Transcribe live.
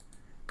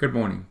Good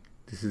morning.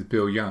 This is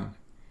Bill Young,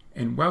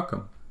 and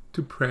welcome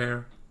to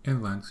Prayer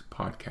and Lunch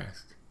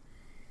Podcast.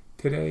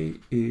 Today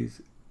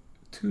is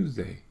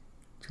Tuesday,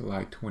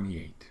 July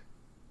 28th,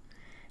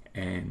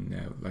 and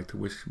I would like to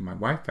wish my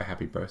wife a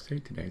happy birthday.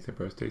 Today is her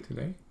birthday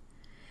today,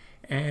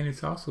 and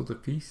it's also the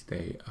feast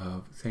day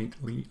of Saint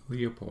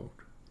Leopold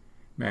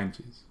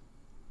Manges.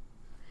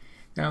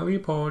 Now,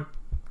 Leopold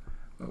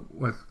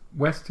was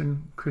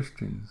Western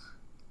Christians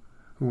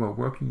who are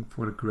working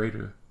for the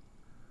greater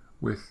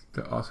with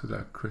the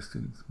Orthodox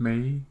Christians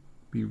may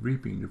be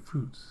reaping the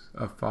fruits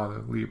of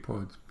Father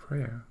Leopold's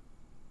prayer.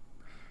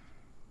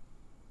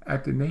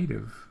 At the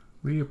native,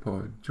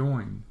 Leopold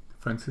joined the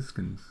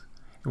Franciscans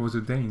and was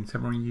ordained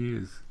several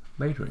years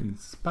later in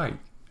spite of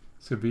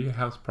severe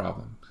health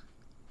problems.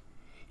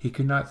 He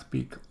could not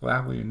speak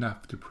loudly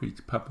enough to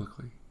preach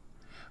publicly.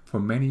 For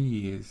many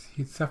years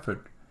he had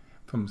suffered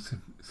from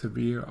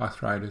severe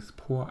arthritis,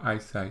 poor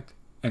eyesight,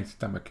 and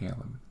stomach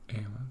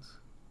ailments.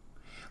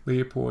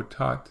 Leopold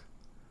taught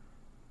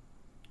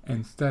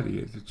and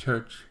studied as the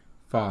church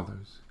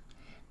fathers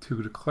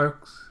to the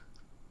clerics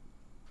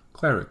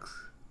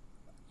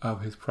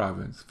of his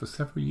province for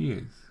several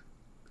years,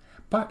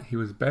 but he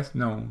was best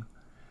known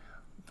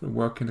for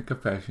work in the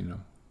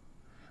confessional,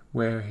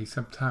 where he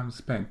sometimes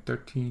spent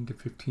 13 to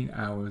 15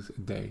 hours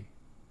a day.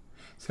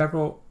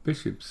 Several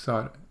bishops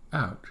sought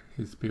out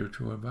his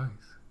spiritual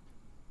advice.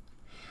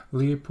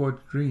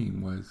 Leopold's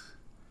dream was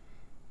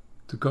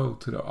to go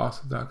to the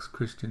Orthodox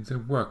Christians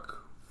and work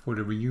for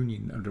the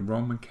reunion of the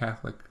Roman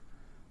Catholic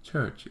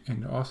Church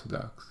and the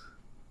Orthodox.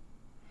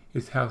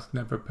 His health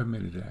never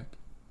permitted that,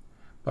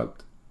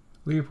 but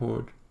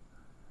Leopold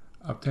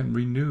often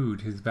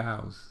renewed his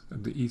vows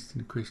of the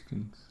Eastern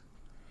Christians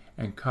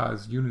and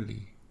caused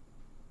unity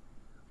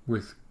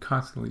with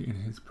constantly in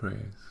his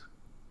prayers.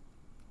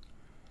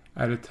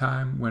 At a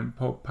time when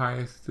Pope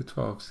Pius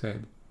XII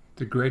said,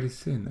 "The greatest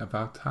sin of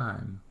our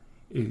time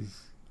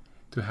is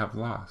to have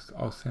lost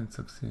all sense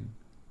of sin,"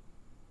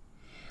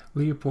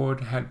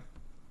 Leopold had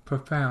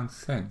profound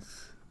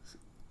sense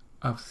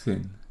of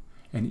sin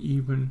and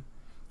even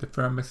the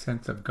firmest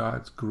sense of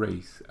God's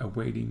grace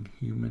awaiting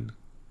human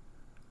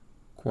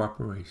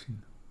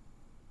cooperation.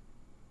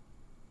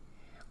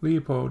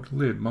 Leopold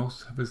lived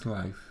most of his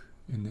life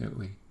in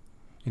Italy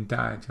and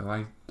died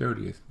July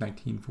 30th,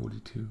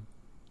 1942,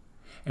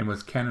 and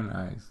was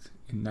canonized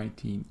in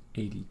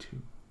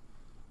 1982.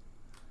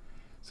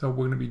 So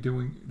we're going to be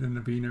doing the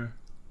Novena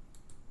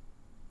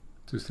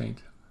to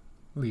Saint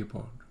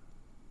Leopold.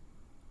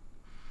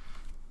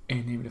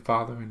 In the name of the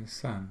Father, and the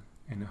Son,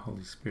 and the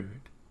Holy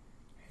Spirit.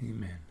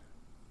 Amen.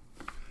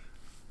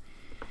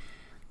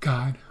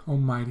 God,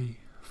 Almighty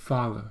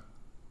Father,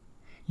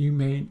 you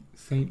made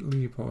Saint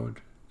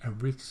Leopold a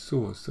rich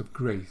source of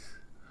grace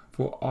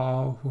for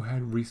all who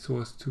had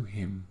recourse to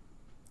him.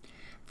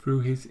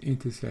 Through his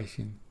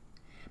intercession,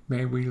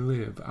 may we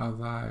live our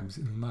lives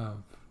in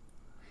love,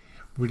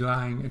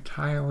 relying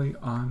entirely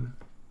on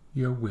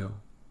your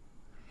will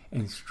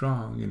and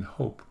strong in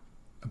hope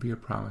of your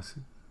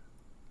promises.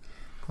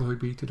 Glory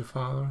be to the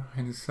Father,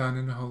 and the Son,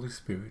 and the Holy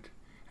Spirit,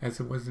 as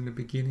it was in the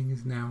beginning,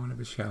 is now, and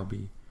ever shall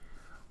be,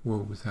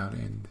 world without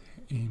end.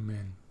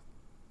 Amen.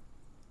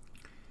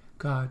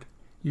 God,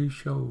 you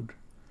showed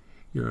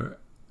your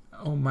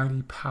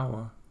almighty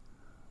power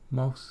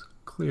most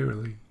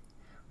clearly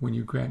when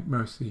you grant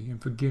mercy and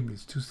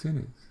forgiveness to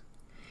sinners.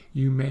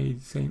 You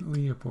made Saint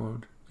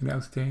Leopold an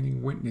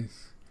outstanding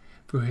witness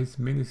for his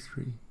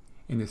ministry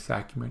in the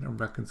sacrament of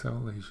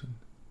reconciliation.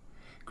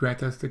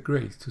 Grant us the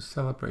grace to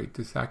celebrate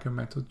the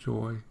sacramental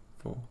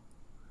joyful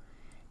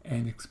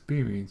and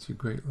experience your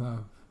great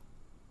love.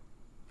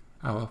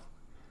 Our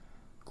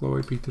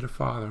glory be to the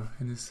Father,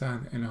 and the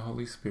Son, and the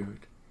Holy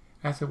Spirit,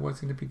 as it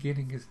was in the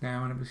beginning, is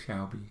now, and ever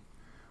shall be,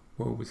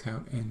 world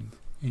without end.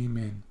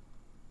 Amen.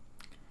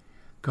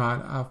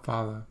 God our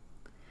Father,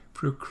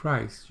 through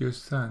Christ your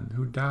Son,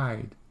 who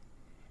died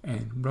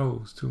and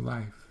rose to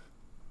life,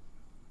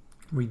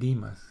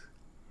 redeem us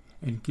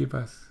and give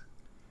us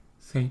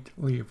Saint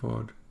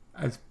Leopold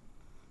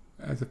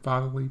as a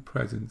fatherly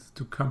presence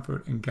to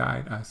comfort and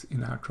guide us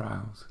in our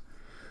trials.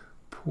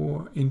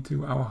 Pour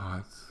into our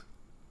hearts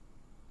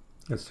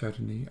the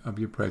certainty of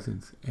your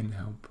presence and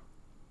help.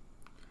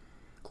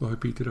 Glory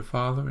be to the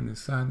Father, and the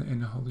Son,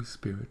 and the Holy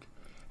Spirit,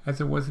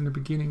 as it was in the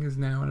beginning, is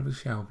now, and ever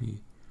shall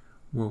be,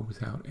 world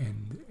without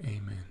end.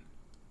 Amen.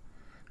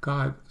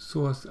 God,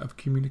 source of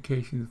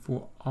communication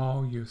for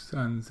all your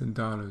sons and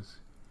daughters,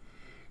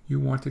 you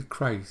wanted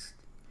Christ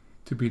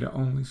to be the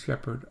only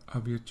shepherd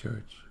of your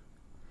church.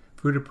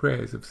 Through the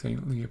prayers of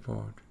Saint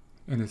Leopold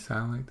and the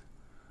silent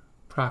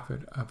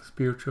prophet of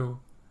spiritual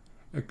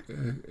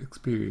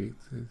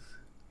experiences,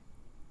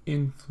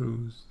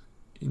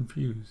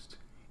 infused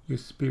your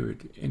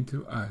Spirit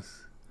into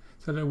us,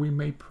 so that we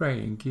may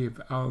pray and give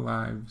our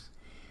lives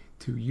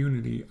to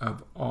unity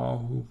of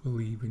all who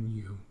believe in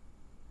you.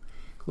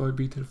 Glory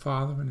be to the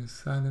Father, and the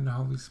Son, and the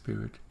Holy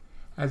Spirit,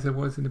 as it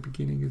was in the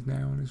beginning, is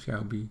now, and it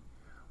shall be,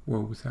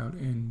 world without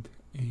end.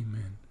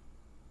 Amen.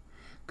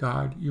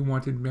 God, you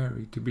wanted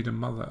Mary to be the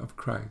mother of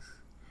Christ,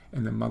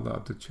 and the mother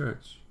of the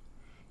Church.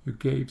 You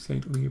gave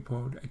St.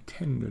 Leopold a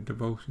tender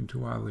devotion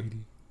to Our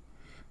Lady.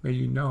 May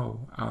you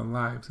know our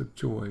lives of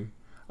joy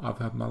of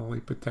her motherly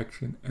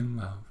protection and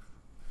love.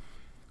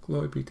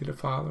 Glory be to the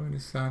Father, and the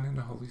Son, and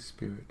the Holy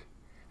Spirit,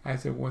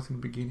 as it was in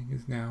the beginning,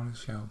 is now, and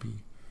shall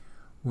be,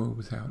 world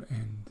without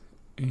end.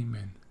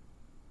 Amen.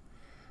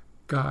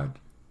 God,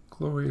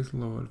 glorious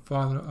Lord,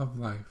 Father of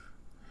life,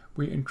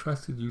 we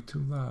entrusted you to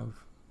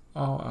love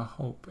all our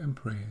hope and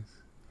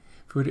prayers.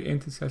 Through the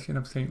intercession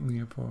of St.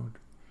 Leopold,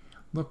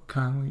 look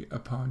kindly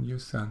upon your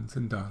sons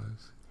and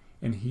daughters,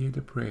 and hear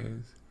the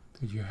prayers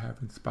that you have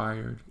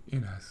inspired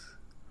in us.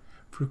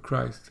 Through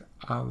Christ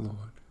our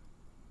Lord.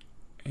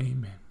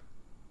 Amen.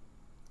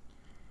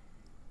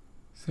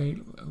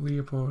 St.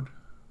 Leopold,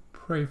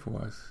 pray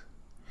for us,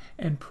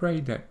 and pray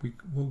that we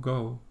will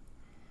go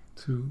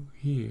to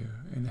hear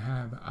and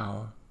have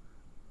our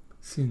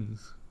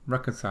sins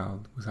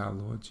reconciled with our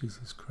Lord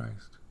Jesus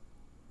Christ.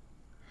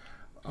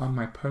 On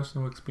my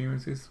personal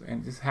experiences,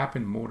 and this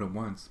happened more than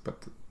once,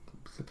 but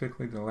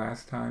specifically the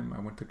last time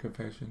I went to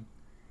confession,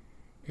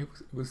 it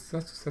was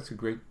such a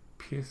great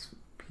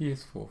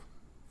peaceful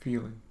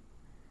feeling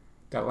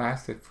that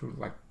lasted through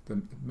like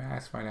the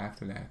Mass right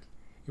after that.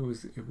 It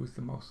was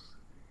the most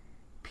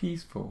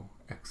peaceful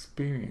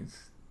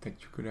experience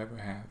that you could ever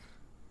have.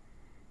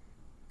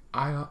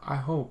 I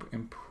hope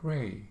and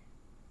pray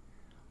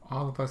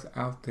all of us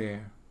out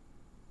there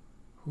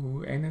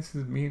who, and this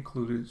is me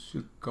included,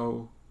 should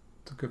go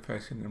to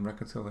confession and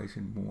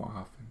reconciliation more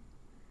often.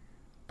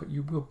 But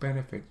you will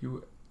benefit.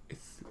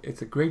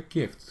 It's a great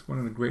gift. It's one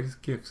of the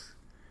greatest gifts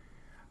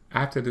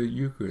after the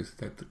Eucharist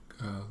that the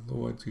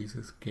Lord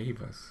Jesus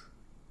gave us.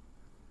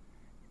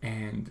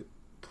 And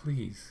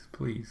please,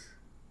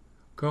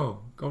 go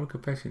to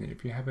confession.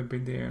 If you haven't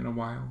been there in a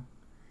while,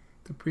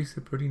 the priests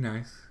are pretty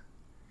nice.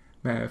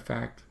 Matter of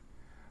fact,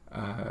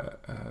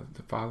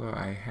 the father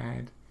I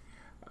had,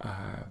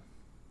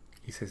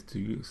 he says,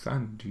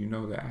 son, do you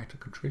know the act of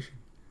contrition?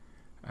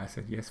 I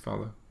said, yes,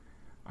 Father.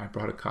 I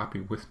brought a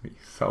copy with me.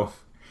 So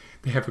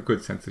they have a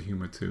good sense of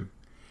humor too.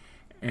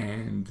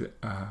 And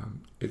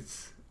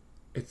it's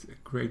a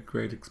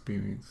great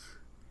experience.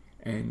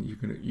 And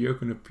you're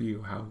gonna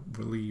feel how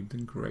relieved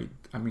and great.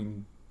 I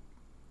mean,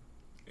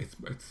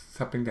 it's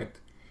something that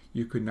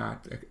you could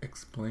not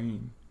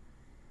explain,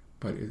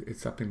 but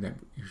it's something that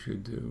you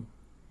should do,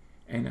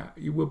 and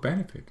you will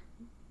benefit.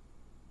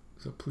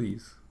 So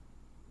please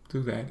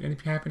do that. And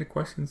if you have any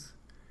questions,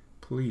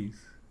 please,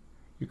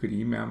 you could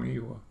email me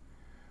or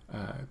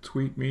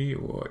tweet me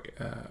or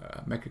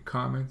make a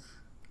comment.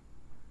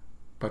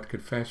 But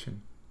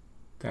confession,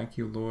 thank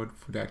you, Lord,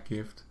 for that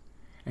gift,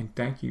 and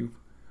thank you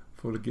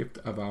for the gift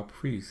of our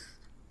priests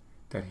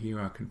that hear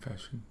our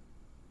confession.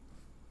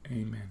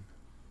 Amen.